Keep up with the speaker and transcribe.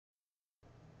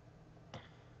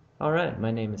Alright, my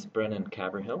name is Brennan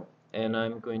Caverhill, and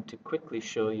I'm going to quickly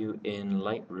show you in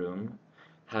Lightroom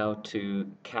how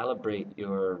to calibrate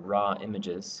your raw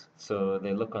images so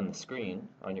they look on the screen,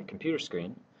 on your computer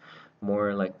screen,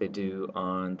 more like they do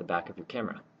on the back of your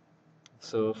camera.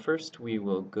 So first we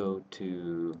will go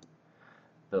to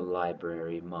the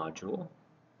library module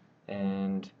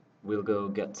and we'll go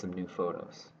get some new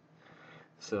photos.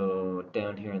 So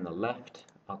down here on the left,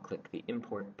 I'll click the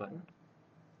import button.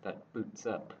 That boots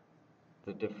up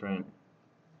the different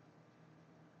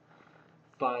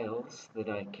files that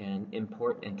I can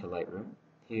import into Lightroom.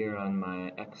 Here on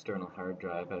my external hard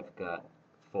drive I've got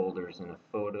folders in a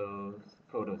photos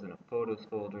in a photos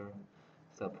folder,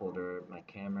 subfolder my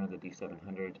camera, the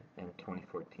D700, and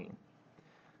 2014.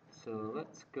 So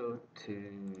let's go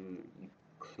to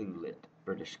Calibrate,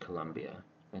 British Columbia,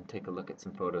 and take a look at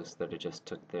some photos that I just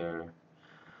took there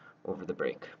over the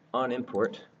break. On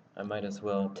import, I might as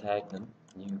well tag them.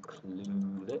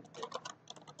 Calibrate,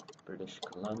 British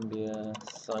Columbia,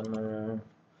 summer.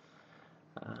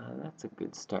 That's a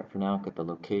good start for now. Got the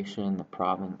location, the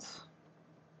province,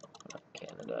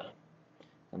 Canada,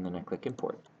 and then I click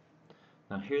import.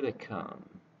 Now here they come.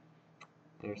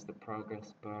 There's the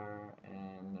progress bar,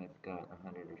 and I've got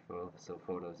 100 or so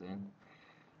photos in.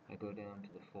 I go down to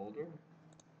the folder,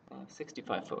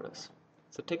 65 photos.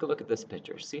 So take a look at this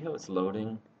picture. See how it's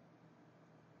loading?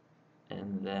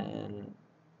 And then,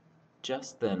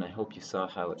 just then, I hope you saw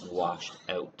how it washed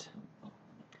out.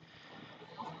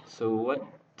 So what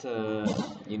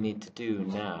you need to do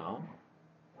now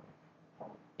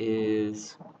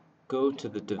is go to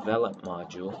the Develop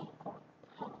module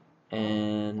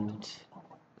and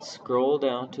scroll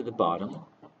down to the bottom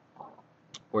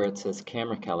where it says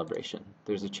Camera Calibration.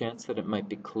 There's a chance that it might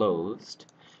be closed,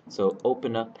 so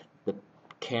open up the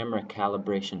Camera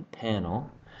Calibration panel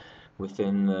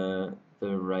within the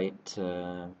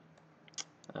right-hand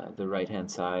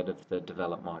side of the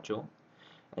Develop module.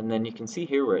 And then you can see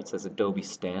here where it says Adobe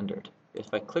Standard.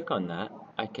 If I click on that,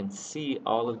 I can see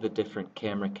all of the different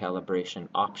camera calibration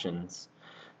options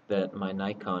that my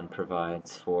Nikon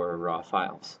provides for RAW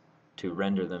files to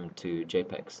render them to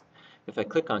JPEGs. If I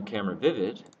click on Camera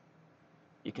Vivid,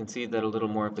 you can see that a little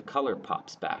more of the color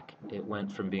pops back. It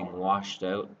went from being washed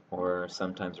out, or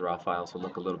sometimes RAW files will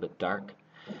look a little bit dark,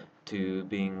 to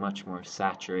being much more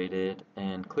saturated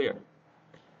and clear.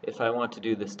 If I want to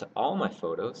do this to all my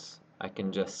photos, I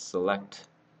can just select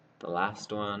the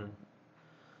last one,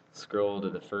 scroll to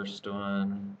the first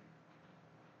one,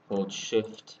 hold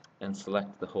Shift and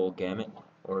select the whole gamut,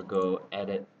 or go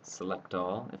Edit, Select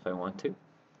All if I want to.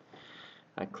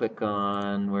 I click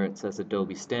on where it says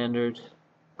Adobe Standard,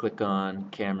 click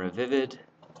on Camera Vivid,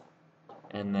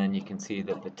 and then you can see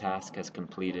that the task has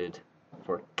completed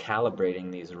for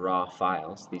calibrating these raw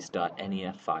files, these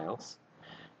 .nef files,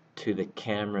 to the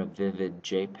Camera Vivid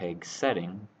JPEG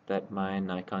setting that my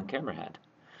Nikon camera had.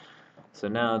 So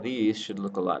now these should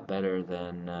look a lot better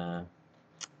than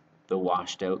the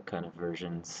washed out kind of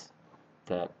versions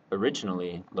that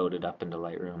originally loaded up into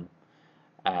Lightroom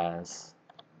as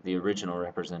the original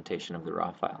representation of the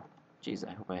raw file. Geez,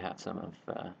 I hope I have some of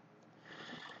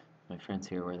my friends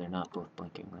here where they're not both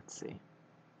blinking. Let's see.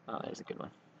 Oh, there's a good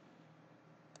one.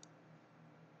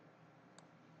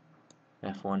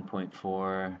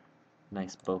 f1.4,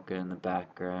 nice bokeh in the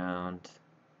background,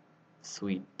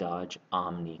 sweet Dodge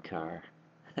Omni car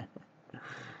that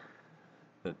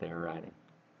they're riding.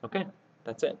 Okay,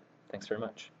 that's it. Thanks very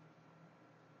much.